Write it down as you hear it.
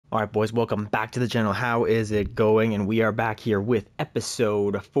Alright boys, welcome back to the channel. How is it going? And we are back here with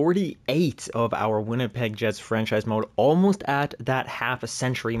episode 48 of our Winnipeg Jets franchise mode, almost at that half a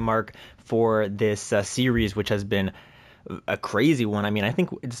century mark for this series, which has been a crazy one. I mean, I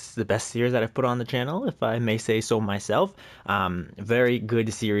think it's the best series that I've put on the channel, if I may say so myself. Very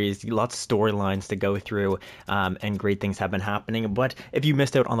good series, lots of storylines to go through, and great things have been happening. But if you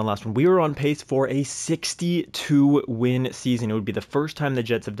missed out on the last one, we were on pace for a 62 win season. It would be the first time the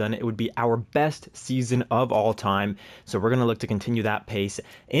Jets have done it. It would be our best season of all time. So we're going to look to continue that pace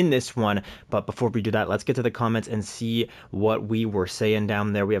in this one. But before we do that, let's get to the comments and see what we were saying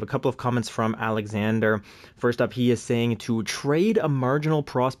down there. We have a couple of comments from Alexander. First up, he is saying to trade a marginal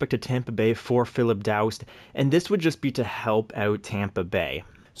prospect to Tampa Bay for Philip Doust, and this would just be to help out Tampa Bay.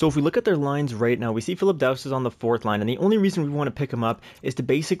 So if we look at their lines right now, we see Philip Doust is on the fourth line, and the only reason we want to pick him up is to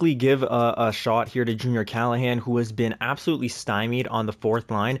basically give a shot here to Junior Callahan, who has been absolutely stymied on the fourth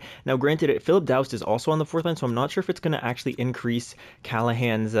line. Now, granted, Philip Doust is also on the fourth line, so I'm not sure if it's going to actually increase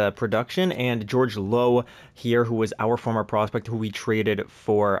Callahan's production. And George Lowe here, who was our former prospect, who we traded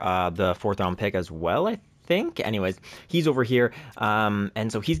for the fourth round pick as well, I think. Anyways, he's over here,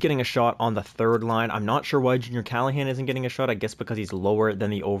 and so he's getting a shot on the third line. I'm not sure why Junior Callahan isn't getting a shot. I guess because he's lower than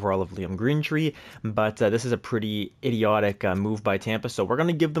the overall of Liam Greentree, but this is a pretty idiotic move by Tampa, so we're going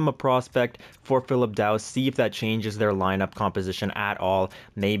to give them a prospect for Philip Doust, see if that changes their lineup composition at all.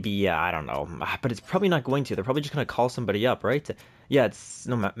 Maybe, I don't know, but it's probably not going to. They're probably just going to call somebody up, right? Yeah, it's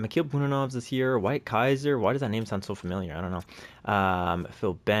no, Mikhail Bunanovs is here. White Kaiser. Why does that name sound so familiar? I don't know.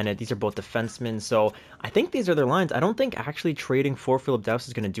 Phil Bennett. These are both defensemen. So I think these are their lines. I don't think actually trading for Philip Doust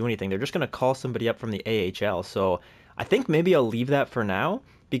is going to do anything. They're just going to call somebody up from the AHL. So I think maybe I'll leave that for now,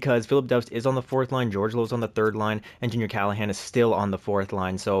 because Philip Doust is on the fourth line, George Lowe's on the third line, and Junior Callahan is still on the fourth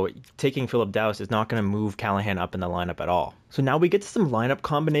line. So taking Philip Doust is not going to move Callahan up in the lineup at all. So now we get to some lineup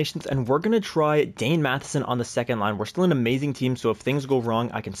combinations, and we're going to try Dane Matheson on the second line. We're still an amazing team, so if things go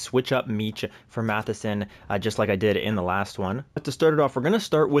wrong, I can switch up Meach for Matheson, just like I did in the last one. But to start it off, we're going to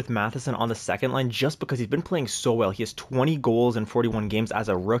start with Matheson on the second line, just because he's been playing so well. He has 20 goals in 41 games as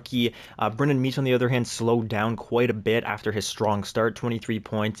a rookie. Brendan Meach, on the other hand, slowed down quite a bit after his strong start, 23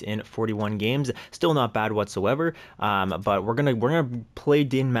 points in 41 games. Still not bad whatsoever, but we're gonna play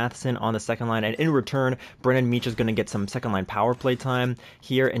Dane Matheson on the second line, and in return, Brendan Meach is going to get some second line power play time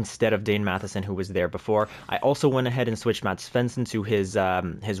here instead of Dane Matheson, who was there before. I also went ahead and switched Matt Svensson to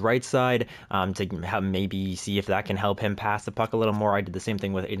his right side to have maybe see if that can help him pass the puck a little more. I did the same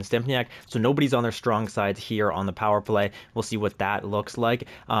thing with Aiden Stempniak, so nobody's on their strong sides here on the power play. We'll see what that looks like.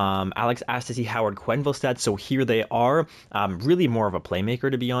 Alex asked to see Howard Quenneville stats, so here they are. Really more of a playmaker,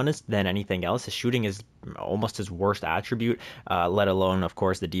 to be honest, than anything else. His shooting is almost his worst attribute, let alone, of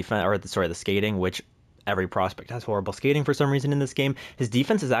course, the defense, or the skating, which every prospect has horrible skating for some reason in this game. His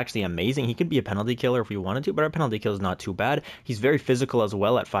defense is actually amazing. He could be a penalty killer if we wanted to, but our penalty kill is not too bad. He's very physical as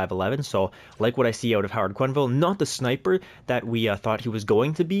well at 5'11", so like what I see out of Howard Quenneville. Not the sniper that we thought he was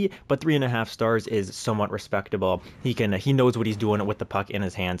going to be, but 3.5 stars is somewhat respectable. He knows what he's doing with the puck in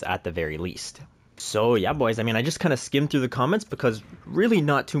his hands at the very least. So yeah, boys, I mean, I just kind of skimmed through the comments because really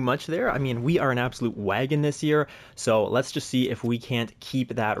not too much there. I mean, we are an absolute wagon this year, so let's just see if we can't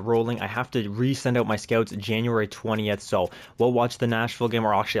keep that rolling. I have to resend out my scouts January 20th, so we'll watch the Nashville game,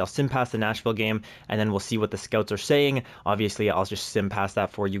 or actually I'll sim past the Nashville game, and then we'll see what the scouts are saying. Obviously, I'll just sim past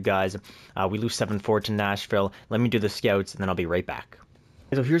that for you guys. We lose 7-4 to Nashville. Let me do the scouts, and then I'll be right back.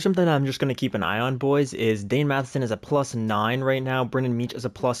 So here's something I'm just going to keep an eye on, boys, is Dane Matheson is a +9 right now. Brendan Meach is a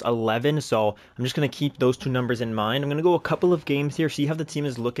 +11, so I'm just going to keep those two numbers in mind. I'm going to go a couple of games here, see how the team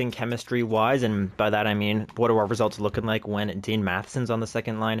is looking chemistry-wise, and by that I mean, what are our results looking like when Dane Matheson's on the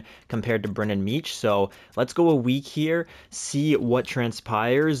second line compared to Brendan Meach. So let's go a week here, see what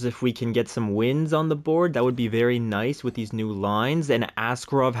transpires. If we can get some wins on the board, that would be very nice with these new lines. And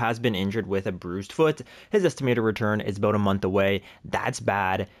Askarov has been injured with a bruised foot. His estimated return is about a month away. That's bad.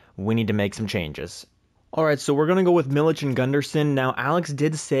 We need to make some changes. All right, so we're going to go with Milic and Gunderson. Now, Alex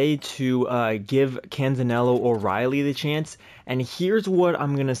did say to give Canzanello or Riley the chance, and here's what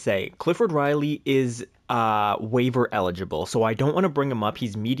I'm going to say. Clifford Riley is waiver eligible, so I don't want to bring him up.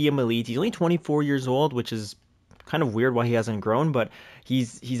 He's medium elite. He's only 24 years old, which is kind of weird why he hasn't grown, but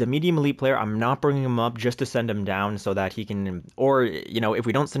he's a medium elite player. I'm not bringing him up just to send him down so that he can, or, you know, if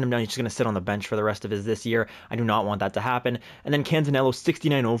we don't send him down, he's just going to sit on the bench for the rest of this year. I do not want that to happen. And then Canzanello,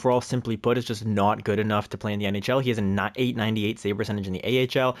 69 overall, simply put, is just not good enough to play in the NHL. He has a 898 save percentage in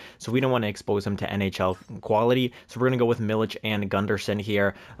the AHL, so we don't want to expose him to NHL quality. So we're going to go with Milic and Gunderson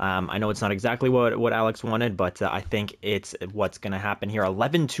here. I know it's not exactly what Alex wanted, but I think it's what's going to happen here.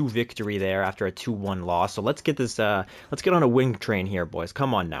 11-2 victory there after a 2-1 loss. So let's get this, let's get on a win train here, boys.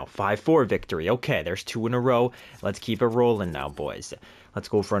 Come on now. 5-4 victory. Okay, there's 2 in a row. Let's keep it rolling now, boys. Let's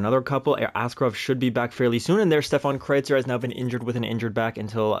go for another couple. Askarov should be back fairly soon. And there, Stefan Kreitzer has now been injured with an injured back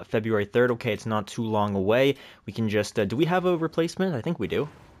until February 3rd. Okay, it's not too long away. We can just... do we have a replacement? I think we do.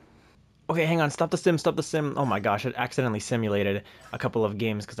 Okay, hang on. Stop the sim. Stop the sim. Oh my gosh, it accidentally simulated a couple of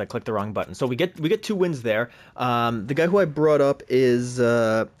games because I clicked the wrong button. So we get 2 wins there. The guy who I brought up is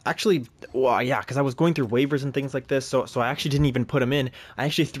actually, well, yeah, because I was going through waivers and things like this. So I actually didn't even put him in. I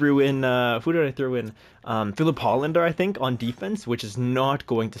actually threw in who did I throw in? Philip Hollander, I think, on defense, which is not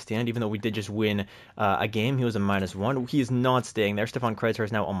going to stand, even though we did just win a game. He was a -1. He is not staying there. Stefan Kreitzer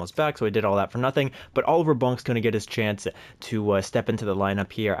is now almost back, so I did all that for nothing. But Oliver Bonk's going to get his chance to step into the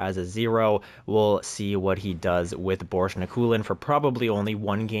lineup here as a 0. We'll see what he does with Boris Nikulin for probably only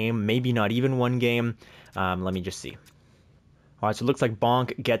 1 game, maybe not even 1 game. Let me just see. All right, so it looks like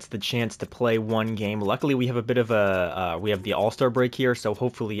Bonk gets the chance to play 1 game. Luckily, we have a bit of a, we have the All-Star break here, so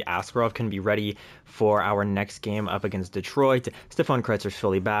hopefully Askarov can be ready for our next game up against Detroit. Stefan Kreitzer's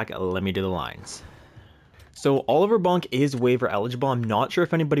fully back. Let me do the lines. So Oliver Bonk is waiver eligible. I'm not sure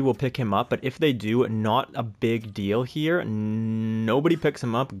if anybody will pick him up, but if they do, not a big deal here. Nobody picks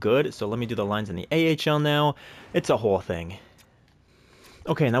him up. Good. So let me do the lines in the AHL now. It's a whole thing.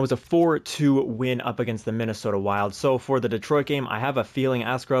 Okay, and that was a 4-2 win up against the Minnesota Wild. So for the Detroit game, I have a feeling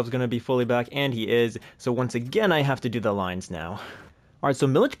Askarov's going to be fully back, and he is. So once again, I have to do the lines now. All right, so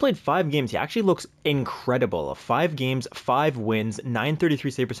Milic played 5 games. He actually looks incredible. 5 games, 5 wins,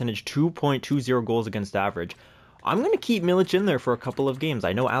 .933 save percentage, 2.20 goals against average. I'm going to keep Milic in there for a couple of games.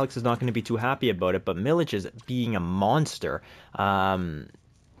 I know Alex is not going to be too happy about it, but Milic is being a monster.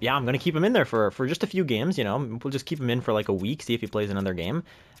 Yeah, I'm going to keep him in there for just a few games, you know. We'll just keep him in for like a week, see if he plays another game.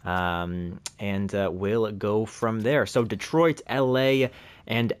 And we'll go from there. So Detroit, LA,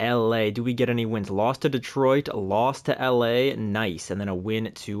 and LA. Do we get any wins? Lost to Detroit, lost to LA, nice. And then a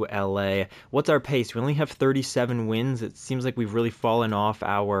win to LA. What's our pace? We only have 37 wins. It seems like we've really fallen off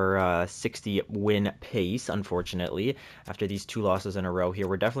our 60-win pace, unfortunately, after these 2 losses in a row here.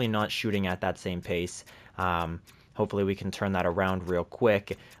 We're definitely not shooting at that same pace. Hopefully we can turn that around real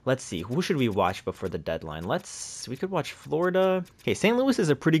quick. Let's see. Who should we watch before the deadline? We could watch Florida. Okay, St. Louis is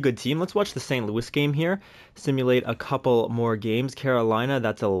a pretty good team. Let's watch the St. Louis game here. Simulate a couple more games. Carolina,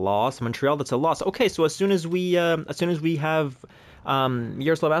 that's a loss. Montreal, that's a loss. Okay, so as soon as we have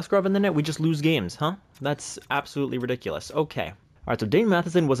Yaroslav Askarov in the net, we just lose games, huh? That's absolutely ridiculous. Okay. All right, so Dane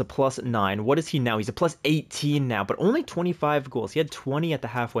Matheson was a +9. What is he now? He's a +18 now, but only 25 goals. He had 20 at the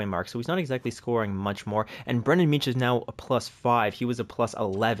halfway mark, so he's not exactly scoring much more. And Brendan Meach is now a +5. He was a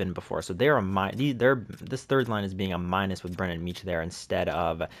 +11 before, so this third line is being a minus with Brendan Meach there instead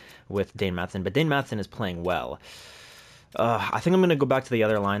of with Dane Matheson. But Dane Matheson is playing well. I think I'm going to go back to the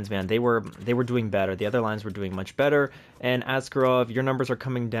other lines, man. They were doing better. The other lines were doing much better. And Askarov, your numbers are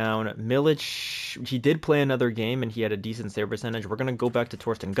coming down. Milic, he did play another game, and he had a decent save percentage. We're going to go back to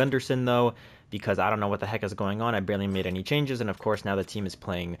Torsten Gunderson, though, because I don't know what the heck is going on. I barely made any changes, and of course, now the team is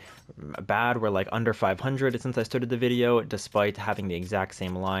playing bad. We're like under 500 since I started the video, despite having the exact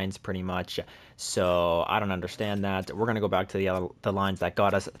same lines, pretty much. So I don't understand that. We're going to go back to the lines that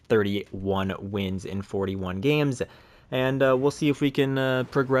got us 31 wins in 41 games. And we'll see if we can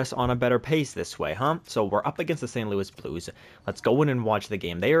progress on a better pace this way, huh? So we're up against the St. Louis Blues. Let's go in and watch the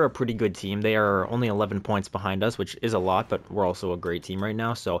game. They are a pretty good team. They are only 11 points behind us, which is a lot, but we're also a great team right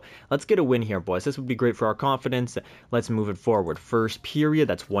now. So let's get a win here, boys. This would be great for our confidence. Let's move it forward. First period,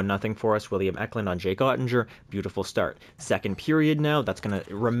 that's 1-0 for us. William Eklund on Jake Ottinger. Beautiful start. Second period now, that's going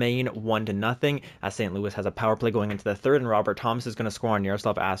to remain 1-0 as St. Louis has a power play going into the third, and Robert Thomas is going to score on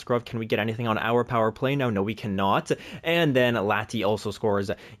Yaroslav Askarov. Can we get anything on our power play now? No, we cannot. And then Lati also scores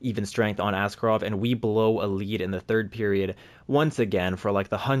even strength on Askarov, and we blow a lead in the third period once again for like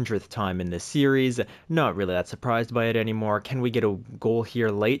the 100th time in this series. Not really that surprised by it anymore. Can we get a goal here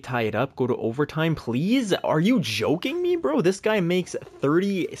late, tie it up, go to overtime, please? Are you joking me, bro? This guy makes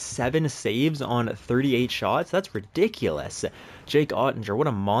 37 saves on 38 shots. That's ridiculous. Jake Ottinger, what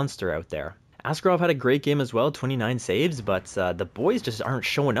a monster out there. Askarov had a great game as well, 29 saves, but the boys just aren't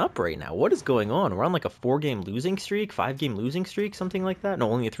showing up right now. What is going on? We're on like a 4-game losing streak, 5-game losing streak, something like that?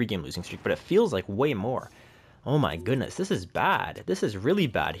 No, only a 3-game losing streak, but it feels like way more. Oh my goodness, this is bad. This is really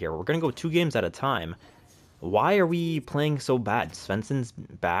bad here. We're going to go 2 games at a time. Why are we playing so bad? Svensson's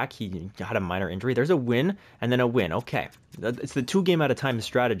back. He had a minor injury. There's a win and then a win. Okay. It's the 2-game at a time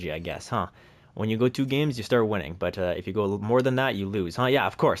strategy, I guess, huh? When you go 2 games, you start winning. But if you go more than that, you lose. Huh? Yeah,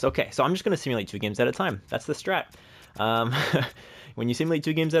 of course. Okay, so I'm just going to simulate 2 games at a time. That's the strat. when you simulate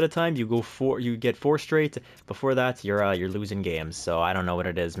 2 games at a time, you get 4 straight. Before that, you're losing games. So I don't know what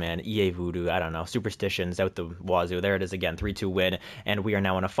it is, man. EA voodoo, I don't know. Superstitions out the wazoo. There it is again, 3-2 win, and we are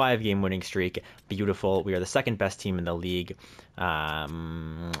now on a 5-game winning streak. Beautiful. We are the second best team in the league.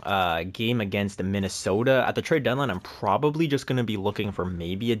 Game against Minnesota at the trade deadline. I'm probably just going to be looking for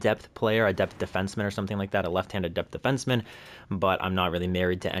maybe a depth player, a depth defenseman or something like that, a left-handed depth defenseman, but I'm not really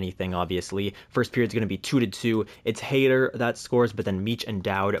married to anything, obviously. First period's going to be 2-2. It's Hayter that scores, but then Meach and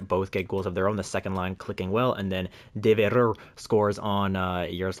Dowd both get goals of their own. The second line clicking well, and then Deverer scores on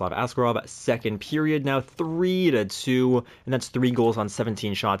Yaroslav Askarov. Second period now 3-2, and that's 3 goals on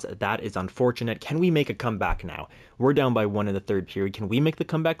 17 shots. That is unfortunate. Can we make a comeback now? We're down by 1 in the third period. Can we make the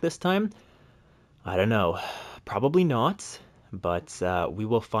comeback this time? I don't know. Probably not, but we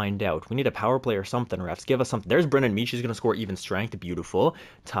will find out. We need a power play or something, refs. Give us something. There's Brennan Meach. He's going to score even strength. Beautiful.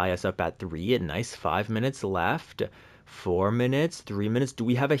 Tie us up at 3. Nice. 5 minutes left. 4 minutes, 3 minutes. Do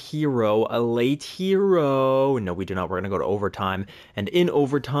we have a hero? A late hero? No, we do not. We're going to go to overtime. And in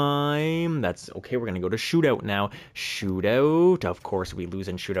overtime, that's okay. We're going to go to shootout now. Shootout. Of course, we lose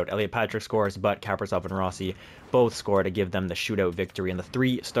in shootout. Elliot Patrick scores, but Kaprizov and Rossi both score to give them the shootout victory. And the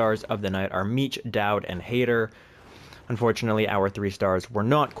 3 stars of the night are Meach, Dowd, and Hayter. Unfortunately, our 3 stars were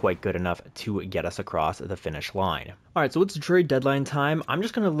not quite good enough to get us across the finish line. All right, so it's trade deadline time. I'm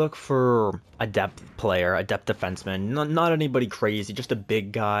just going to look for a depth player, a depth defenseman, not anybody crazy, just a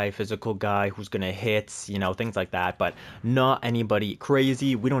big guy, physical guy who's going to hit, you know, things like that, but not anybody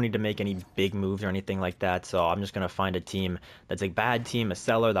crazy. We don't need to make any big moves or anything like that, so I'm just going to find a team that's a bad team, a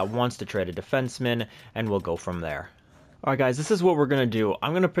seller that wants to trade a defenseman, and we'll go from there. Alright guys, this is what we're going to do.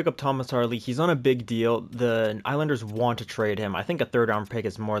 I'm going to pick up Thomas Harley. He's on a big deal. The Islanders want to trade him. I think a 3rd round pick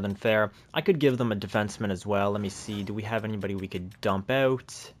is more than fair. I could give them a defenseman as well. Let me see. Do we have anybody we could dump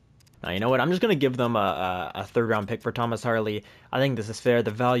out? Now, you know what? I'm just going to give them a 3rd round pick for Thomas Harley. I think this is fair.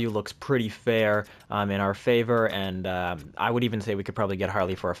 The value looks pretty fair in our favor, and I would even say we could probably get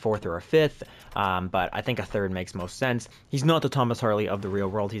Harley for a 4th or a 5th, but I think a 3rd makes most sense. He's not the Thomas Harley of the real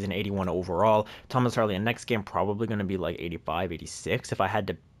world. He's an 81 overall. Thomas Harley in next game probably going to be like 85, 86 if I had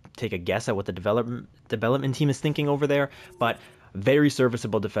to take a guess at what the development team is thinking over there, but very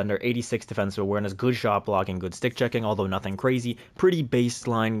serviceable defender, 86 defensive awareness, good shot blocking, good stick checking, although nothing crazy. Pretty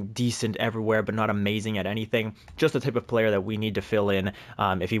baseline, decent everywhere, but not amazing at anything. Just the type of player that we need to fill in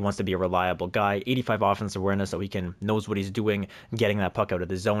if he wants to be a reliable guy. 85 offensive awareness, so he knows what he's doing, getting that puck out of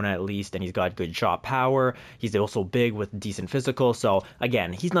the zone at least, and he's got good shot power. He's also big with decent physical, so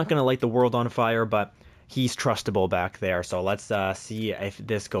again, he's not going to light the world on fire, but he's trustable back there. So let's see if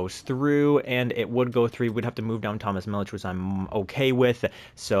this goes through, and it would go through. We'd have to move down Thomas Milic, which I'm okay with.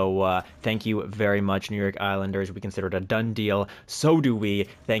 So thank you very much, New York Islanders. We consider it a done deal. So do we.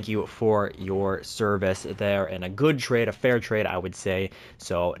 Thank you for your service there, and a good trade, a fair trade, I would say.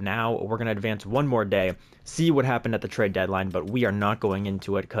 So now we're going to advance one more day, see what happened at the trade deadline, but we are not going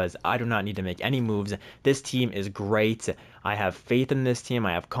into it because I do not need to make any moves. This team is great. I have faith in this team.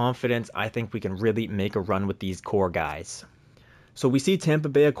 I have confidence. I think we can really make a run with these core guys. So we see Tampa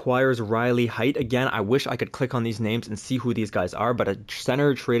Bay acquires Riley Heidt. Again, I wish I could click on these names and see who these guys are, but a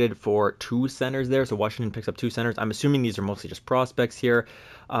center traded for 2 centers there. So Washington picks up 2 centers. I'm assuming these are mostly just prospects here.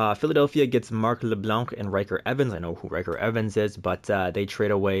 Philadelphia gets Mark LeBlanc and Riker Evans. I know who Riker Evans is, but they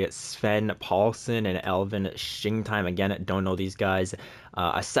trade away Sven Paulson and Elvin Shingtime. Again, don't know these guys.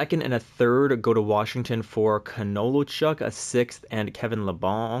 A 2nd and a 3rd go to Washington for Kanolochuk, a 6th, and Kevin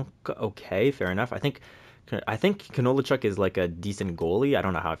LeBlanc. Okay, fair enough. I think Kanolochuk is like a decent goalie. I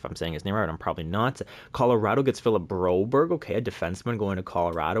don't know if I'm saying his name right. I'm probably not. Colorado gets Philip Broberg. Okay, a defenseman going to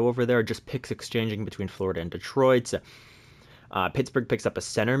Colorado over there. Just picks exchanging between Florida and Detroit. Pittsburgh picks up a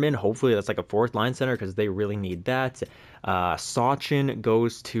centerman. Hopefully that's like a 4th line center because they really need that. Sachin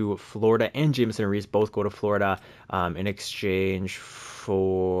goes to Florida, and Jameson Reese both go to Florida in exchange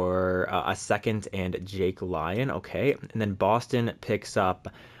for a 2nd and Jake Lyon. Okay, and then Boston picks up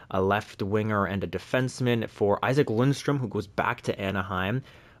a left winger and a defenseman for Isaac Lundstrom, who goes back to Anaheim.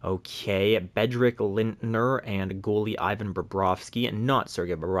 Okay, Bedrick Lintner and goalie Ivan Bobrovsky, and not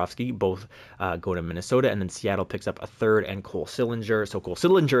Sergei Bobrovsky, both go to Minnesota, and then Seattle picks up a 3rd and Cole Sillinger. So Cole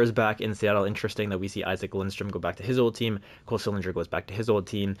Sillinger is back in Seattle. Interesting that we see Isaac Lindstrom go back to his old team. Cole Sillinger goes back to his old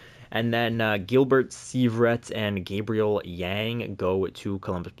team. And then Gilbert Sievert and Gabriel Yang go to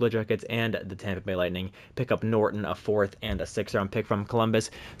Columbus Blue Jackets, and the Tampa Bay Lightning pick up Norton, a 4th and a 6th round pick from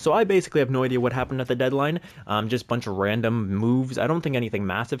Columbus. So I basically have no idea what happened at the deadline. Just a bunch of random moves. I don't think anything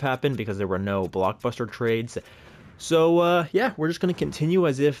massive happened because there were no blockbuster trades. So yeah, we're just going to continue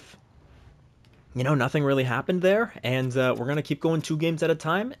as if Nothing really happened there, and we're gonna keep going 2 games at a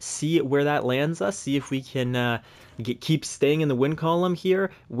time, see where that lands us, see if we can keep staying in the win column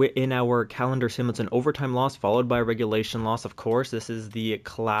here in our calendar sim. It's an overtime loss followed by a regulation loss. Of course, this is the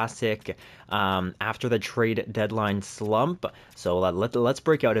classic after the trade deadline slump. So let's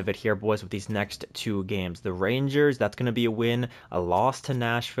break out of it here, boys, with these next 2 games. The Rangers, that's gonna be a win. A loss to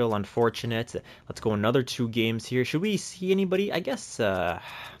Nashville, unfortunate. Let's go another 2 games here. Should we see anybody? I guess.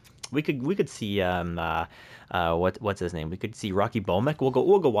 We could see what's his name? We could see Rocky Bomek.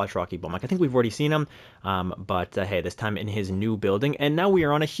 We'll go watch Rocky Bomek. I think we've already seen him. But hey, this time in his new building, and now we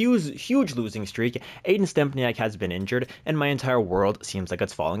are on a huge losing streak. Aiden Stempniak has been injured, and my entire world seems like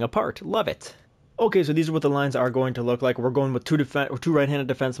it's falling apart. Love it. Okay, so these are what the lines are going to look like. We're going with two right-handed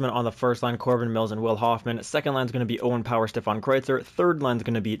defensemen on the first line, Corbin Mills and Will Hoffman. Second line is going to be Owen Power, Stefan Kreitzer. Third line is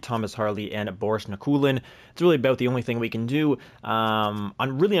going to be Thomas Harley and Boris Nikulin. It's really about the only thing we can do. I'm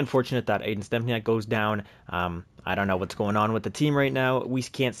really unfortunate that Aiden Stempniak goes down. I don't know what's going on with the team right now. We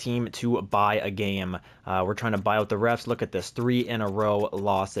can't seem to buy a game. We're trying to buy out the refs. Look at this, 3 in a row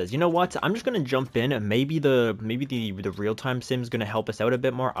losses. You know what? I'm just gonna jump in. Maybe the real-time sim is gonna help us out a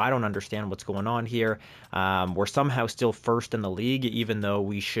bit more. I don't understand what's going on here. We're somehow still first in the league, even though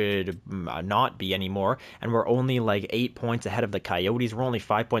we should not be anymore. And we're only like 8 points ahead of the Coyotes. We're only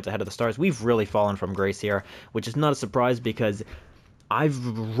 5 points ahead of the Stars. We've really fallen from grace here, which is not a surprise because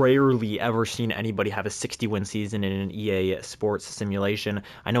I've rarely ever seen anybody have a 60-win season in an EA Sports simulation.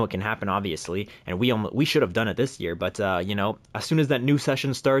 I know it can happen, obviously, and we should have done it this year. But as soon as that new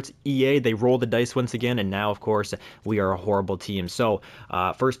session starts, EA they roll the dice once again, and now, of course, we are a horrible team. So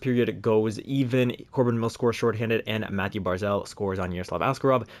first period goes even. Corbin Mills scores shorthanded, and Matthew Barzal scores on Yaroslav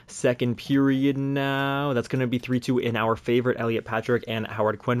Askarov. Second period now, that's going to be 3-2 in our favorite. Elliot Patrick and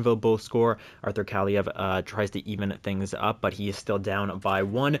Howard Quenneville both score. Arthur Kaliev tries to even things up, but he is still down by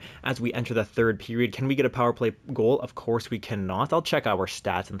 1 as we enter the third period. Can we get a power play goal? Of course we cannot. I'll check our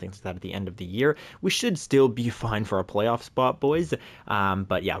stats and things like that at the end of the year. We should still be fine for a playoff spot, boys.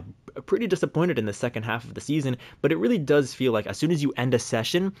 But yeah, pretty disappointed in the second half of the season, but it really does feel like as soon as you end a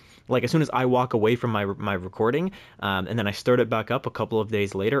session, like as soon as I walk away from my recording, and then I start it back up a couple of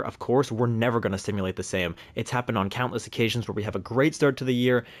days later, of course, we're never going to simulate the same. It's happened on countless occasions where we have a great start to the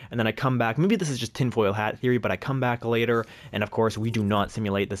year, and then I come back, maybe this is just tinfoil hat theory, but I come back later, and of course, we do not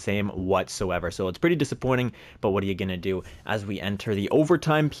simulate the same whatsoever. So it's pretty disappointing, but what are you going to do as we enter the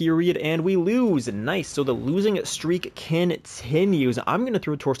overtime period and we lose? Nice. So the losing streak continues. I'm going to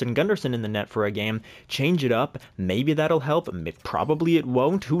throw Torsten Gunderson in the net for a game, change it up. Maybe that'll help. Probably it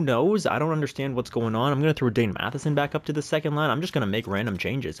won't. Who knows? I don't understand what's going on. I'm going to throw Dane Matheson back up to the second line. I'm just going to make random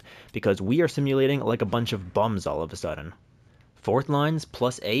changes because we are simulating like a bunch of bums all of a sudden. Fourth line's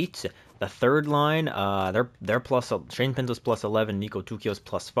 +8. The third line, they're plus. Shane Pinto's +11. Nico Tukio's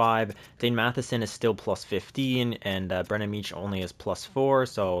 +5. Dane Matheson is still +15, and Brennan Meach only is +4,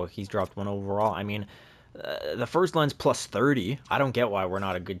 so he's dropped 1 overall. I mean, the first line's +30. I don't get why we're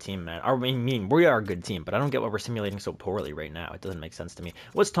not a good team, man. I mean, we are a good team, but I don't get why we're simulating so poorly right now. It doesn't make sense to me.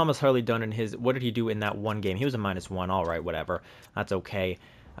 What's Thomas Harley done in his? What did he do in that one game? He was a -1. All right, whatever. That's okay.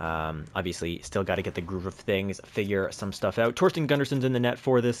 Obviously, still got to get the groove of things, figure some stuff out. Torsten Gunderson's in the net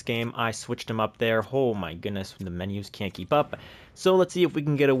for this game. I switched him up there. Oh my goodness, the menus can't keep up. So let's see if we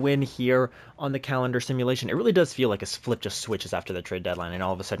can get a win here on the calendar simulation. It really does feel like a flip just switches after the trade deadline, and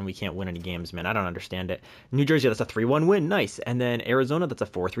all of a sudden we can't win any games, man. I don't understand it. New Jersey, that's a 3-1 win. Nice. And then Arizona, that's a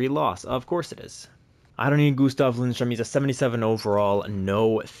 4-3 loss. Of course it is. I don't need Gustav Lindstrom. He's a 77 overall.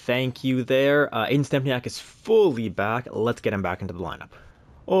 No thank you there. Aiden Stempniak is fully back. Let's get him back into the lineup.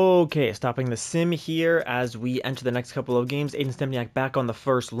 Okay, stopping the sim here as we enter the next couple of games. Aiden Stempniak back on the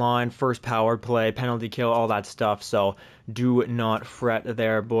first line, first power play, penalty kill, all that stuff. So do not fret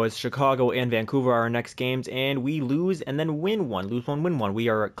there, boys. Chicago and Vancouver are our next games, and we lose and then win one. Lose one, win one. We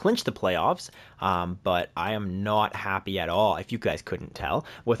are clinched the playoffs, but I am not happy at all, if you guys couldn't tell,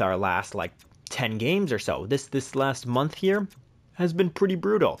 with our last, 10 games or so. This last month here has been pretty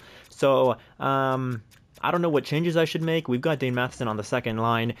brutal. So, I don't know what changes I should make. We've got Dane Matheson on the second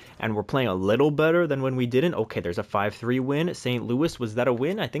line, and we're playing a little better than when we didn't. Okay, there's a 5-3 win. St. Louis, was that a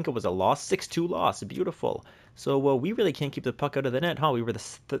win? I think it was a loss. 6-2 loss. Beautiful. So, we really can't keep the puck out of the net, huh? We were the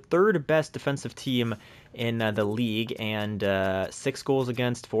third best defensive team in the league, and 6 goals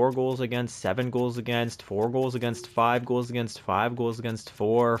against, 4 goals against, 7 goals against, 4 goals against, 5 goals against, 5 goals against,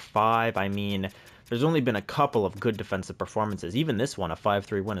 4, 5. I mean, there's only been a couple of good defensive performances. Even this one, a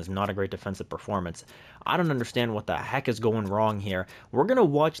 5-3 win, is not a great defensive performance. I don't understand what the heck is going wrong here. We're going to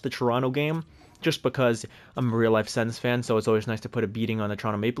watch the Toronto game just because I'm a real-life Sens fan, so it's always nice to put a beating on the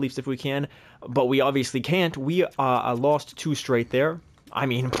Toronto Maple Leafs if we can. But we obviously can't. We lost 2 straight there. I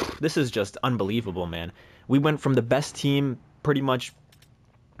mean, this is just unbelievable, man. We went from the best team pretty much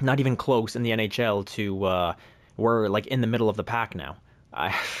not even close in the NHL to we're like in the middle of the pack now.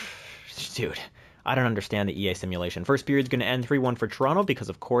 I, dude, I don't understand the EA simulation. First period's going to end 3-1 for Toronto because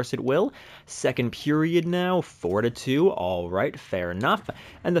of course it will. Second period now 4-2. All right, fair enough.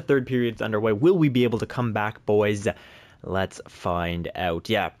 And the third period's underway. Will we be able to come back, boys? Let's find out.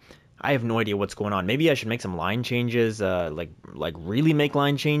 Yeah. I have no idea what's going on. Maybe I should make some line changes, like really make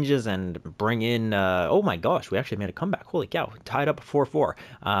line changes and bring in. Oh my gosh, we actually made a comeback! Holy cow, tied up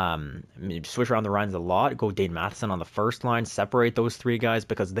 4-4. Switch around the lines a lot. Go Dane Matheson on the first line. Separate those three guys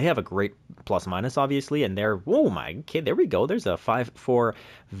because they have a great plus minus, obviously, and they're okay. There we go. There's a 5-4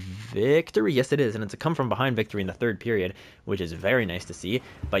 victory. Yes, it is, and it's a come from behind victory in the third period, which is very nice to see.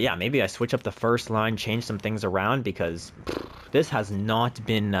 But yeah, maybe I switch up the first line, change some things around because this has not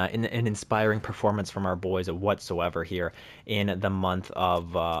been an inspiring performance from our boys whatsoever here in the month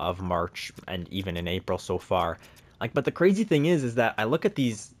of March and even in April so far. Like, but the crazy thing is that I look at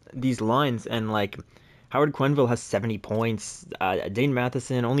these lines and like Howard Quenneville has 70 points. Dane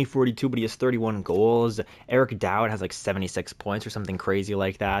Matheson only 42, but he has 31 goals. Eric Dowd has like 76 points or something crazy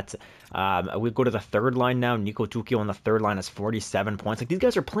like that. We go to the third line now. Nico Tukio on the third line has 47 points. Like, these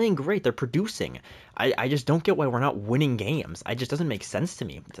guys are playing great. They're producing. I just don't get why we're not winning games. It just doesn't make sense to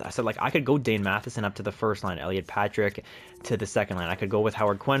me. So like I could go Dane Matheson up to the first line, Elliot Patrick to the second line. I could go with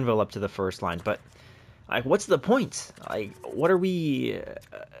Howard Quenneville up to the first line, but like, what's the point? Like, what are we?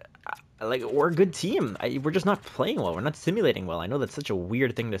 Like, we're a good team. We're just not playing well. We're not simulating well. I know that's such a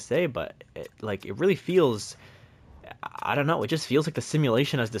weird thing to say, but it really feels, I don't know. It just feels like the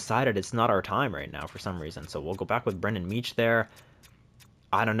simulation has decided it's not our time right now for some reason. So we'll go back with Brendan Meach there.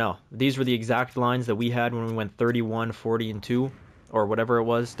 I don't know. These were the exact lines that we had when we went 31, 40, and 2. Or whatever it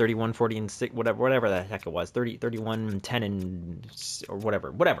was, 31, 40, and 6, whatever the heck it was, 30, 31, 10, and or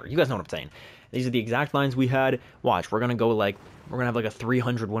whatever. You guys know what I'm saying. These are the exact lines we had. Watch, we're gonna have like a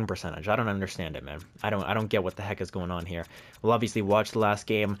 300 win percentage. I don't understand it, man. I don't get what the heck is going on here. We'll obviously watch the last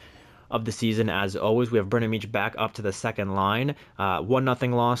game of the season as always. We have Brendan Meach back up to the second line.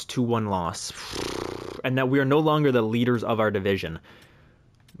 1-0 loss, 2-1 loss, and now we are no longer the leaders of our division.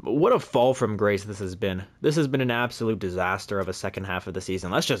 What a fall from grace this has been. This has been an absolute disaster of a second half of the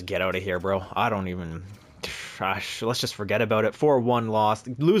season. Let's just get out of here, bro. I don't even... Gosh, let's just forget about it. 4-1 loss.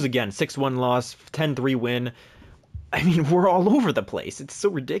 Lose again. 6-1 loss. 10-3 win. I mean, we're all over the place. It's so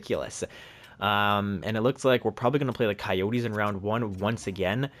ridiculous. And it looks like we're probably going to play the Coyotes in round 1 once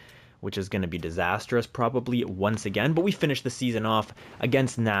again, which is going to be disastrous probably once again. But we finished the season off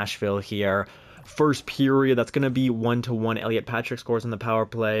against Nashville here. First period, that's going to be 1-1. Elliot Patrick scores on the power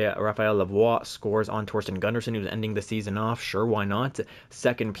play. Raphael Lavoie scores on Torsten Gunderson, who's ending the season off. Sure, why not?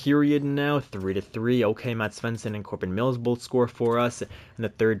 Second period now, 3-3. Okay, Matt Svensson and Corbin Mills both score for us. And the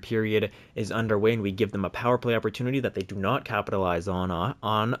third period is underway, and we give them a power play opportunity that they do not capitalize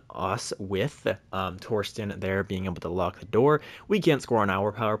on us with. Torsten there being able to lock the door. We can't score on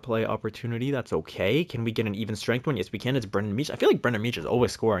our power play opportunity. That's okay. Can we get an even strength one? Yes, we can. It's Brendan Meach. I feel like Brendan Meach is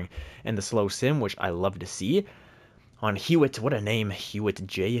always scoring in the slow sim, which I love to see. On Hewitt, what a name, Hewitt,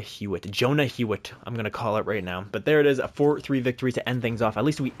 J. Hewitt, Jonah Hewitt, I'm going to call it right now. But there it is, a 4-3 victory to end things off. At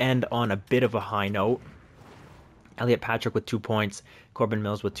least we end on a bit of a high note. Elliot Patrick with 2 points, Corbin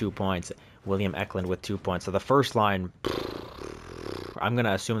Mills with 2 points, William Eklund with 2 points. So the first line, I'm going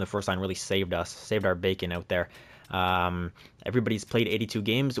to assume the first line really saved us, saved our bacon out there. Everybody's played 82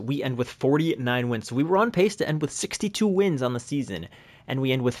 games. We end with 49 wins. So we were on pace to end with 62 wins on the season. And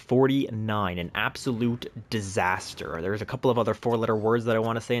we end with 49, an absolute disaster. There's a couple of other 4-letter words that I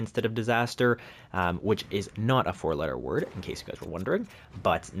want to say instead of disaster, which is not a 4-letter word, in case you guys were wondering.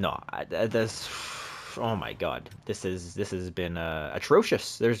 But no, this, oh my god, this has been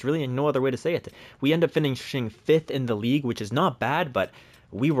atrocious. There's really no other way to say it. We end up finishing 5th in the league, which is not bad, but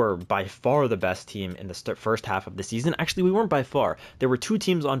we were by far the best team in the first half of the season. Actually, we weren't by far. There were 2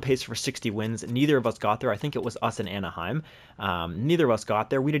 teams on pace for 60 wins. Neither of us got there. I think it was us and Anaheim. Neither of us got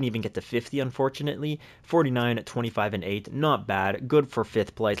there. We didn't even get to 50, unfortunately. 49, 25, and 8. Not bad. Good for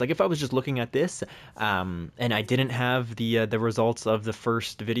 5th place. Like, if I was just looking at this and I didn't have the results of the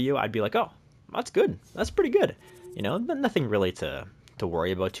first video, I'd be like, oh, that's good. That's pretty good. You know, nothing really to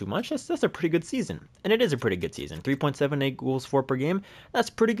worry about too much. That's a pretty good season, and it is a pretty good season. 3.78 goals for per game. That's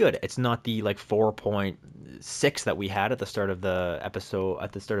pretty good. It's not the like 4.6 that we had at the start of the episode,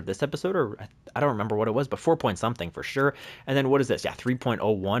 at the start of this episode, or I don't remember what it was, but 4 point something for sure. And then what is this? Yeah,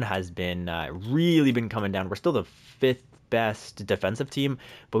 3.01 has been really been coming down. We're still the 5th best defensive team,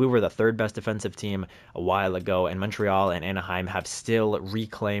 but we were the third best defensive team a while ago, and Montreal and Anaheim have still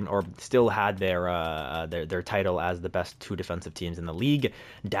reclaimed or still had their title as the best two defensive teams in the league.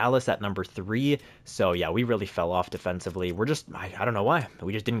 Dallas at number 3. So yeah, we really fell off defensively. We're just, I don't know why.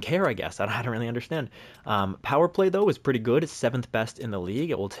 We just didn't care, I guess. I don't really understand. Power play, though, is pretty good. It's 7th best in the league.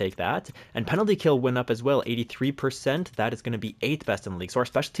 It will take that. And penalty kill went up as well, 83%. That is going to be 8th best in the league. So our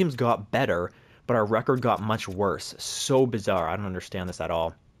special teams got better, but our record got much worse. So bizarre. I don't understand this at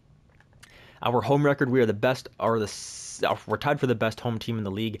all. Our home record, we are the best, we're tied for the best home team in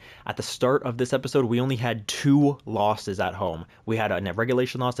the league. At the start of this episode, we only had 2 losses at home. We had a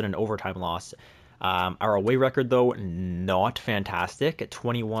regulation loss and an overtime loss. Our away record, though, not fantastic. At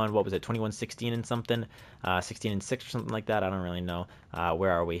 21, what was it? 21-16 and something, 16-6 or something like that. I don't really know.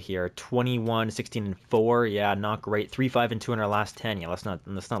 Where are we here? 21-16-4. Yeah, not great. 3-5-2 in our last 10. Yeah, let's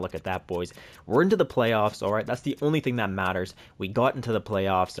not look at that, boys. We're into the playoffs. All right, that's the only thing that matters. We got into the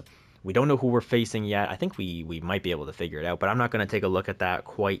playoffs. We don't know who we're facing yet. I think we might be able to figure it out, but I'm not going to take a look at that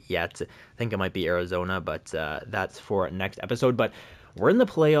quite yet. I think it might be Arizona, but that's for next episode. But we're in the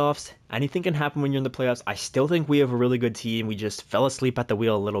playoffs. Anything can happen when you're in the playoffs. I still think we have a really good team. We just fell asleep at the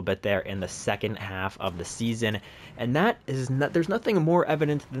wheel a little bit there in the second half of the season. And there's nothing more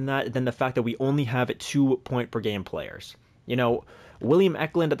evident than the fact that we only have 2 point per game players. You know, William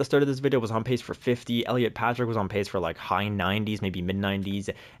Eklund at the start of this video was on pace for 50. Elliot Patrick was on pace for like high 90s, maybe mid 90s.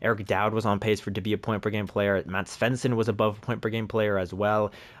 Eric Dowd was on pace to be a point per game player. Matt Svensson was above a point per game player as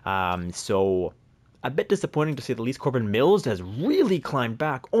well. So a bit disappointing to see the least. Corbin Mills has really climbed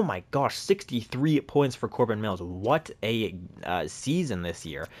back. Oh my gosh, 63 points for Corbin Mills. What a season this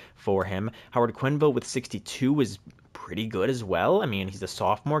year for him. Howard Quenneville with 62 is pretty good as well. I mean, he's a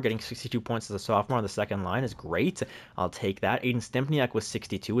sophomore. Getting 62 points as a sophomore on the second line is great. I'll take that. Aiden Stempniak with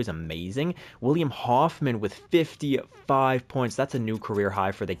 62 is amazing. William Hoffman with 55 points. That's a new career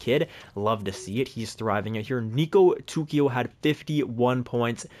high for the kid. Love to see it. He's thriving out here. Nico Tukio had 51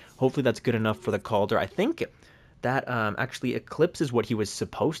 points. Hopefully that's good enough for the Calder. I think that actually eclipses what he was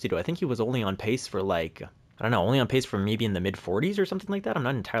supposed to do. I think he was only on pace for like, I don't know, only on pace for maybe in the mid-40s or something like that. I'm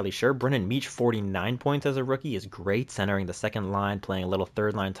not entirely sure. Brennan Meach, 49 points as a rookie is great, centering the second line, playing a little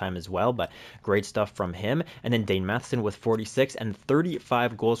third line time as well, but great stuff from him. And then Dane Matheson with 46 and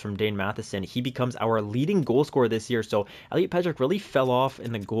 35 goals from Dane Matheson. He becomes our leading goal scorer this year. So Elliot Patrick really fell off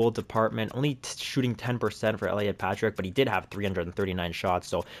in the goal department, only shooting 10% for Elliot Patrick, but he did have 339 shots.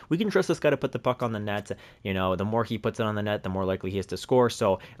 So we can trust this guy to put the puck on the net. You know, the more he puts it on the net, the more likely he is to score.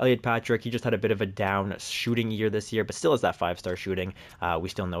 So Elliot Patrick, he just had a bit of a down shooting year this year, but still has that 5-star shooting. We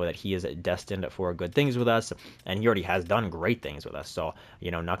still know that he is destined for good things with us, and he already has done great things with us. So,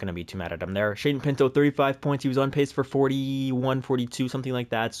 you know, not going to be too mad at him there. Shaden Pinto, 35 points. He was on pace for 41, 42, something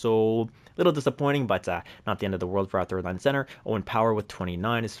like that. So a little disappointing, but not the end of the world for our third line center. Owen Power with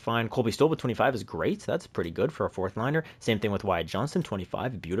 29 is fine. Colby Stoll with 25 is great. That's pretty good for a fourth liner. Same thing with Wyatt Johnston,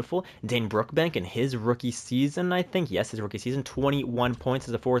 25, beautiful. Dane Brookbank in his rookie season, I think. Yes, his rookie season, 21 points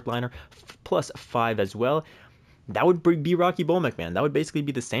as a fourth liner, plus 5 as well. That would be Rocky Bomick, man. That would basically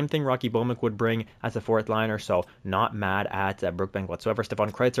be the same thing Rocky Bomick would bring as a fourth liner, so not mad at Brookbank whatsoever.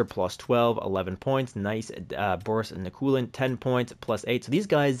 Stefan Kreitzer, plus 12, 11 points. Nice. Boris Nikulin, 10 points, plus 8. So these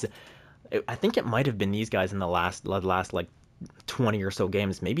guys, I think it might have been these guys in the last like 20 or so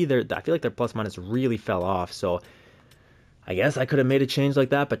games. Maybe I feel like their plus minus really fell off, so I guess I could have made a change like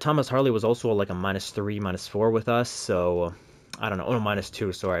that, but Thomas Harley was also like a -3, -4 with us, so I don't know. Oh,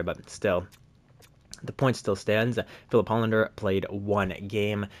 -2, sorry, but still. The point still stands. Philip Hollander played 1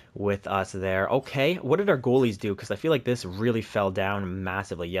 game with us there. Okay, what did our goalies do? Because I feel like this really fell down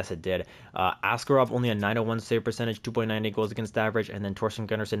massively. Yes, it did. Askarov only a 901 save percentage, 2.98 goals against average, and then Torsten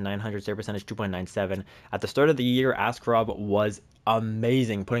Gunnarsson 900 save percentage, 2.97. At the start of the year, Askarov was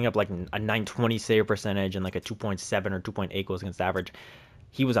amazing, putting up like a 920 save percentage and like a 2.7 or 2.8 goals against average.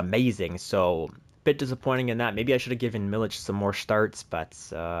 He was amazing, so bit disappointing in that. Maybe I should have given Milic some more starts, but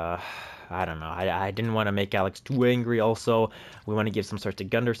I don't know. I didn't want to make Alex too angry. Also, we want to give some starts to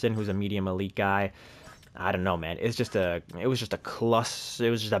Gunderson, who's a medium elite guy. I don't know, man. It was just a cluster. It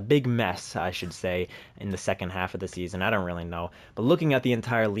was just a big mess, I should say, in the second half of the season. I don't really know. But looking at the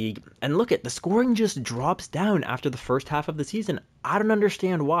entire league, and look at the scoring just drops down after the first half of the season. I don't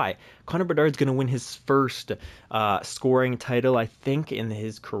understand why. Connor Bedard's going to win his first scoring title, I think, in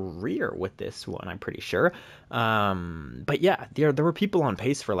his career with this one, I'm pretty sure. But yeah, there were people on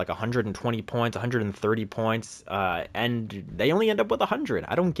pace for like 120 points, 130 points, and they only end up with 100.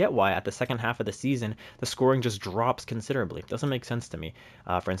 I don't get why at the second half of the season, the scoring just drops considerably. Doesn't make sense to me.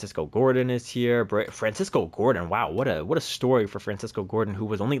 Francisco Gordon is here. Francisco Gordon, wow, what a story for Francisco Gordon, who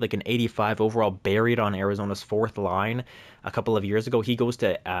was only like an 85 overall, buried on Arizona's fourth line a couple of years ago. He goes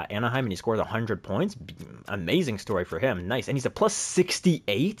to Anaheim and he scores 100 points. Amazing story for him. Nice. And he's a plus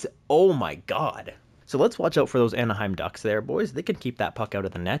 68. Oh my God. So let's watch out for those Anaheim Ducks there, boys. They can keep that puck out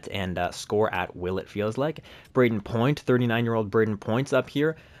of the net and score at will, it feels like. Braden Point, 39-year-old Braden Point's up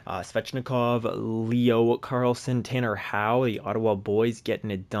here. Svechnikov, Leo Carlson, Tanner Howe, the Ottawa boys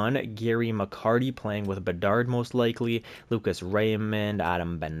getting it done. Gary McCarty playing with Bedard most likely. Lucas Raymond,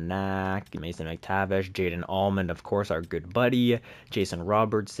 Adam Benak, Mason McTavish, Jaden Allman, of course, our good buddy. Jason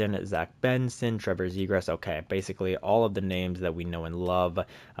Robertson, Zach Benson, Trevor Zegras. Okay, basically all of the names that we know and love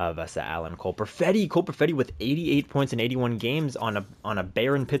of Alan Cole Perfetti. Cole Perfetti with 88 points in 81 games on a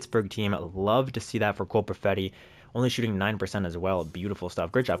barren Pittsburgh team. Love to see that for Cole Perfetti. Only shooting 9% as well. Beautiful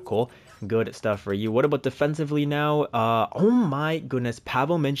stuff. Great job, Cole. Good stuff for you. What about defensively now? Oh my goodness.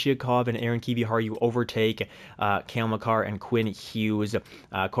 Pavel Menchikov and Aaron Kiviharju overtake Cale Makar and Quinn Hughes.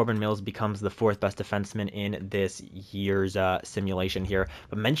 Corbin Mills becomes the fourth best defenseman in this year's simulation here.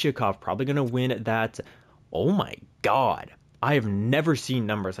 But Menchikov probably going to win that. Oh my God. I have never seen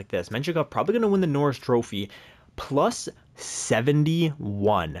numbers like this. Menchikov probably going to win the Norris Trophy. Plus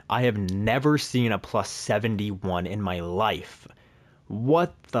 71. I have never seen a plus 71 in my life.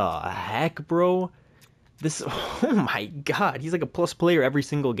 What the heck, bro? Oh my God, he's like a plus player every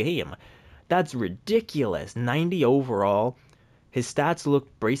single game. That's ridiculous. 90 overall. His stats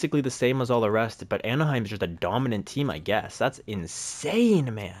look basically the same as all the rest, but Anaheim's just a dominant team, I guess. That's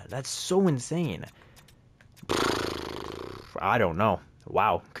insane, man. That's so insane. I don't know.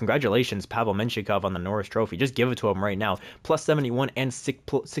 Wow. Congratulations, Pavel Menchikov, on the Norris Trophy. Just give it to him right now. Plus 71 and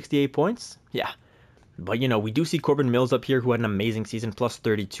 68 points? Yeah. But, you know, we do see Corbin Mills up here, who had an amazing season, plus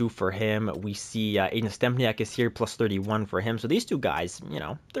 32 for him. We see Aiden Stempniak is here, plus 31 for him. So these two guys, you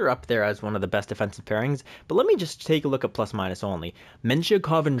know, they're up there as one of the best defensive pairings. But let me just take a look at plus minus only.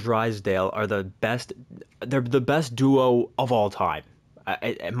 Menchikov and Drysdale are the best. They're the best duo of all time.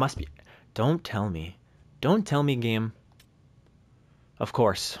 It must be. Don't tell me. Don't tell me, game. Of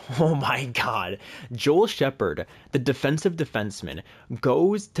course. Oh my God. Joel Shepherd, the defensive defenseman,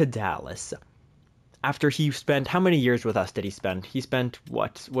 goes to Dallas after he spent, how many years with us did he spend? He spent,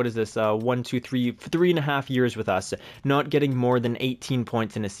 what is this, 3.5 years with us, not getting more than 18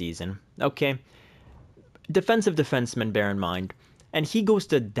 points in a season. Okay. Defensive defenseman, bear in mind. And he goes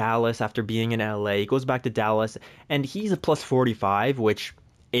to Dallas after being in LA. He goes back to Dallas, and he's a plus 45, which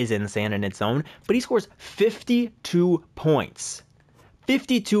is insane in its own, but he scores 52 points.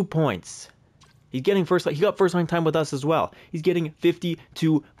 52 points. He got first line time with us as well. He's getting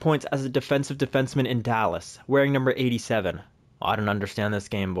 52 points as a defensive defenseman in Dallas, wearing number 87. I don't understand this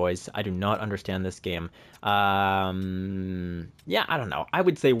game, boys. I do not understand this game. Yeah, I don't know. I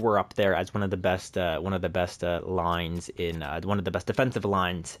would say we're up there as one of the best lines in one of the best defensive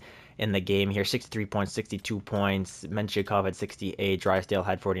lines in the game here. 63 points, 62 points. Menchikov had 68. Drysdale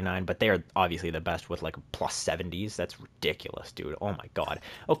had 49, but they are obviously the best with like plus 70s. That's ridiculous, dude. Oh my God.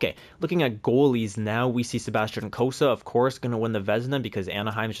 Okay, looking at goalies now, we see Sebastian Cossa, of course, going to win the Vezina because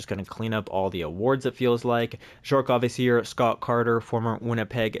Anaheim is just going to clean up all the awards, it feels like. Zhorkov is here. Scott Carter, former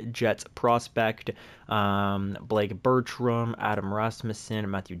Winnipeg Jets prospect. Blake Bertram, Adam Rasmussen,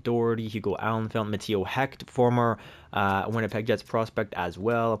 Matthew Doherty, Hugo Allenfeld, Matteo Hecht, former Winnipeg Jets prospect as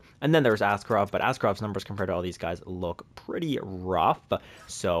well. And then there's Askarov, but Askarov's numbers compared to all these guys look pretty rough.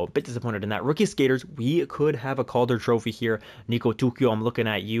 So a bit disappointed in that. Rookie skaters, we could have a Calder Trophy here. Nico Tukio, I'm looking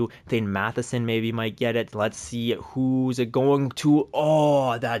at you. Thane Matheson maybe might get it. Let's see who's it going to.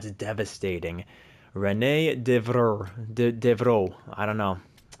 Oh, that's devastating. Rene Devro. I don't know.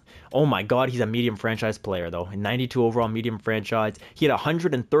 Oh my God, he's a medium franchise player though. 92 overall medium franchise. He had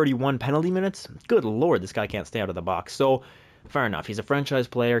 131 penalty minutes. Good Lord, this guy can't stay out of the box. So, fair enough. He's a franchise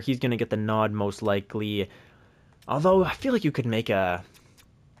player. He's going to get the nod most likely. Although, I feel like you could make an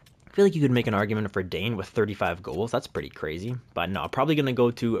argument for Dane with 35 goals. That's pretty crazy. But no, probably going to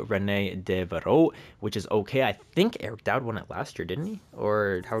go to Rene Devero, which is okay. I think Eric Dowd won it last year, didn't he?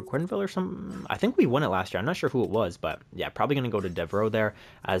 Or Howard Quenneville or something? I think we won it last year. I'm not sure who it was, but yeah, probably going to go to Devero there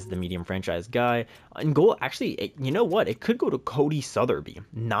as the medium franchise guy. And goal, actually, you know what? It could go to Cody Southerby.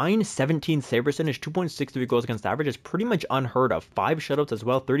 9-17 save percentage, 2.63 goals against average is pretty much unheard of. 5 shutouts as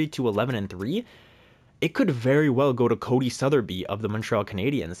well, 32-11-3. it could very well go to Cody Sotheby of the Montreal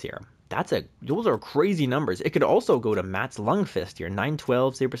Canadiens here. Those are crazy numbers. It could also go to Mats Lundqvist here,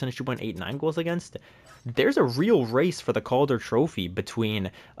 912, save percentage, 2.89 goals against. There's a real race for the Calder Trophy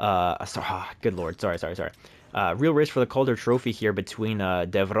between, good lord, sorry. Real race for the Calder Trophy here between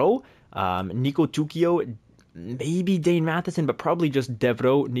Devereaux, Nico Tukio, maybe Dane Matheson, but probably just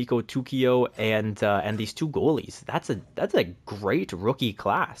Devereaux, Nico Tukio, and these two goalies. That's a great rookie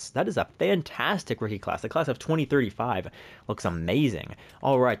class. That is a fantastic rookie class. The class of 2035 looks amazing.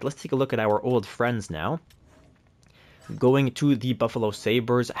 All right, let's take a look at our old friends now. Going to the Buffalo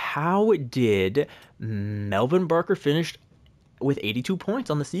Sabres, how did Melvin Barker finish with 82 points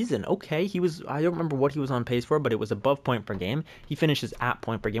on the season? Okay, I don't remember what he was on pace for, but it was above point per game. He finishes at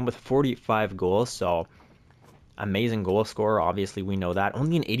point per game with 45 goals, so amazing goal scorer. Obviously, we know that.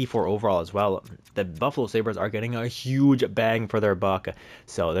 Only an 84 overall as well. The Buffalo Sabres are getting a huge bang for their buck,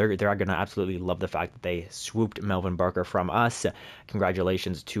 so they're going to absolutely love the fact that they swooped Melvin Barker from us.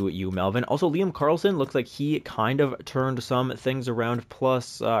 Congratulations to you, Melvin. Also, Liam Karlsson looks like he kind of turned some things around.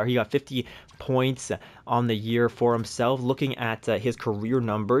 Plus, he got 50 points on the year for himself. Looking at his career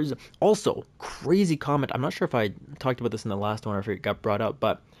numbers, also crazy comment. I'm not sure if I talked about this in the last one or if it got brought up,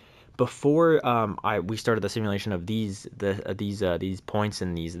 but before we started the simulation of these points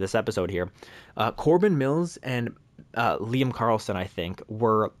in this episode here, Corbin Mills and Liam Karlsson, I think,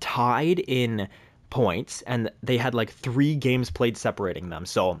 were tied in points, and they had like 3 games played separating them.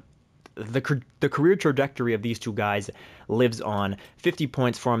 So the career trajectory of these two guys lives on. 50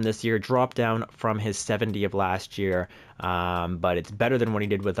 points for him this year, dropped down from his 70 of last year, but it's better than what he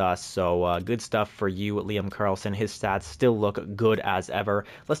did with us, so good stuff for you, Liam Karlsson. His stats still look good as ever.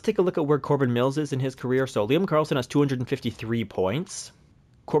 Let's take a look at where Corbin Mills is in his career. So Liam Karlsson has 253 points.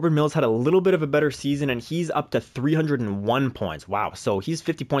 Corbin Mills had a little bit of a better season, and he's up to 301 points. Wow, so he's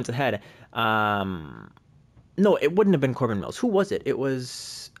 50 points ahead. No, it wouldn't have been Corbin Mills. Who was it? It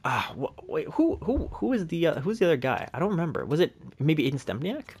was... wait, who is who's the other guy? I don't remember. Was it maybe Aiden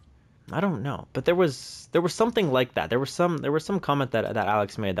Stempniak? I don't know, but there was something like that. There was some comment that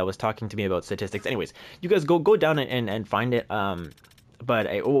Alex made that was talking to me about statistics. Anyways, you guys go down and find it. But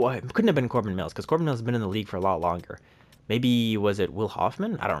it couldn't have been Corbin Mills, because Corbin Mills has been in the league for a lot longer. Maybe was it Will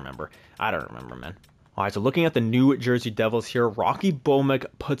Hoffman? I don't remember, man. All right, so looking at the New Jersey Devils here, Rocky Bomek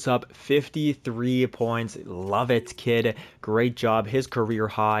puts up 53 points. Love it, kid. Great job. His career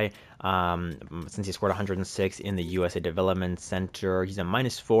high, since he scored 106 in the USA Development Center. He's a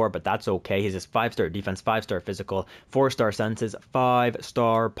 -4, but that's okay. He's just 5-star defense, 5-star physical, 4-star senses,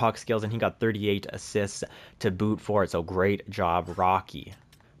 5-star puck skills, and he got 38 assists to boot for it. So great job, Rocky.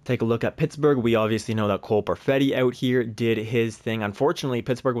 Take a look at Pittsburgh. We obviously know that Cole Perfetti out here did his thing. Unfortunately,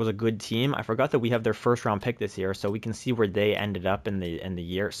 Pittsburgh was a good team. I forgot that we have their first-round pick this year, so we can see where they ended up in the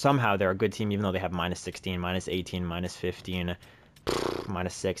year. Somehow they're a good team, even though they have -16, -18, -15,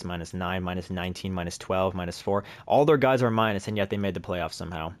 -6, -9, -19, -12, -4. All their guys are minus, and yet they made the playoffs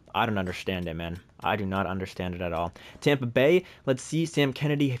somehow. I don't understand it, man. I do not understand it at all. Tampa Bay, let's see. Sam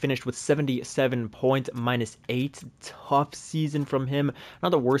Kennedy finished with 77 points, -8. Tough season from him. Not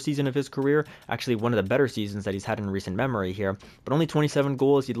the worst season of his career. Actually, one of the better seasons that he's had in recent memory here. But only 27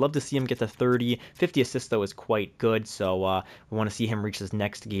 goals. You'd love to see him get to 30. 50 assists, though, is quite good. So we want to see him reach his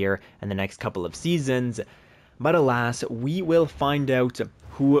next gear in the next couple of seasons. But alas, we will find out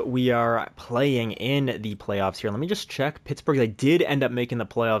who we are playing in the playoffs here. Let me just check. Pittsburgh, they did end up making the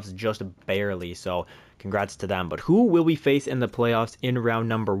playoffs just barely, so congrats to them. But who will we face in the playoffs in round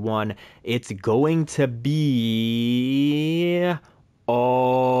number 1? It's going to be...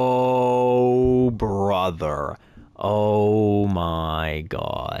 Oh, brother. Oh, my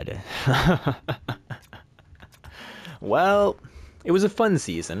God. Well, it was a fun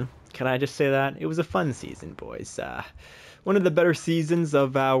season. Can I just say that? It was a fun season, boys. One of the better seasons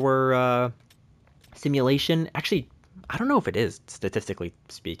of our simulation. Actually, I don't know if it is, statistically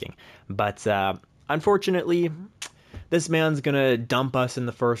speaking. But unfortunately, this man's going to dump us in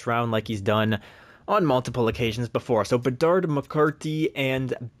the first round like he's done on multiple occasions before. So Bedard, McCarthy,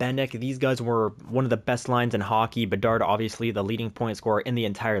 and Bennick, these guys were one of the best lines in hockey. Bedard, obviously, the leading point scorer in the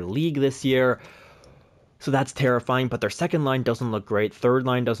entire league this year. So that's terrifying, but their second line doesn't look great. Third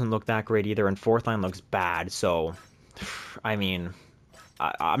line doesn't look that great either, and fourth line looks bad. So, I mean,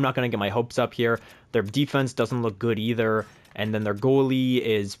 I'm not going to get my hopes up here. Their defense doesn't look good either, and then their goalie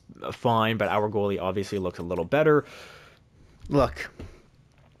is fine, but our goalie obviously looks a little better. Look,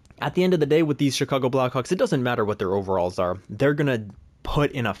 at the end of the day with these Chicago Blackhawks, it doesn't matter what their overalls are. They're going to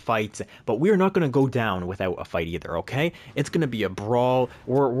put in a fight, but we're not going to go down without a fight either, okay? It's going to be a brawl.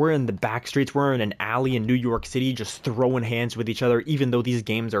 We're in the back streets. We're in an alley in New York City just throwing hands with each other, even though these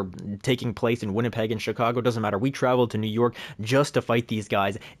games are taking place in Winnipeg and Chicago. Doesn't matter. We traveled to New York just to fight these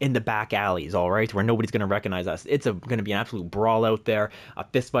guys in the back alleys, all right, where nobody's going to recognize us. It's going to be an absolute brawl out there. A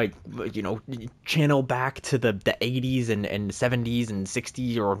fist fight, channel back to the 80s and 70s and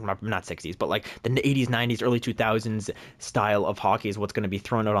 60s, or not 60s, but like the 80s, 90s, early 2000s style of hockey is what's going to be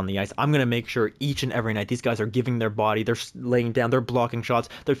thrown out on the ice. I'm going to make sure each and every night these guys are giving their body, they're laying down, they're blocking shots,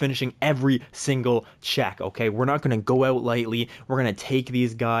 they're finishing every single check, okay? We're not going to go out lightly. We're going to take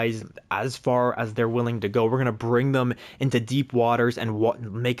these guys as far as they're willing to go. We're going to bring them into deep waters and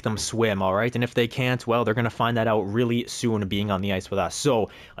make them swim, all right? And if they can't, well, they're going to find that out really soon being on the ice with us. So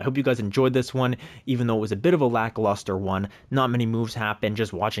I hope you guys enjoyed this one, even though it was a bit of a lackluster one. Not many moves happened,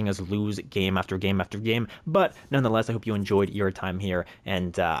 just watching us lose game after game after game. But nonetheless, I hope you enjoyed your time here,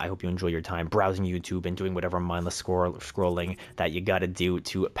 and I hope you enjoy your time browsing YouTube and doing whatever mindless scrolling that you gotta do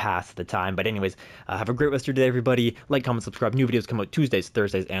to pass the time. But anyways, have a great rest of your day, everybody. Like, comment, subscribe. New videos come out Tuesdays,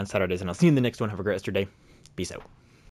 Thursdays, and Saturdays, and I'll see you in the next one. Have a great rest of your day. Peace out.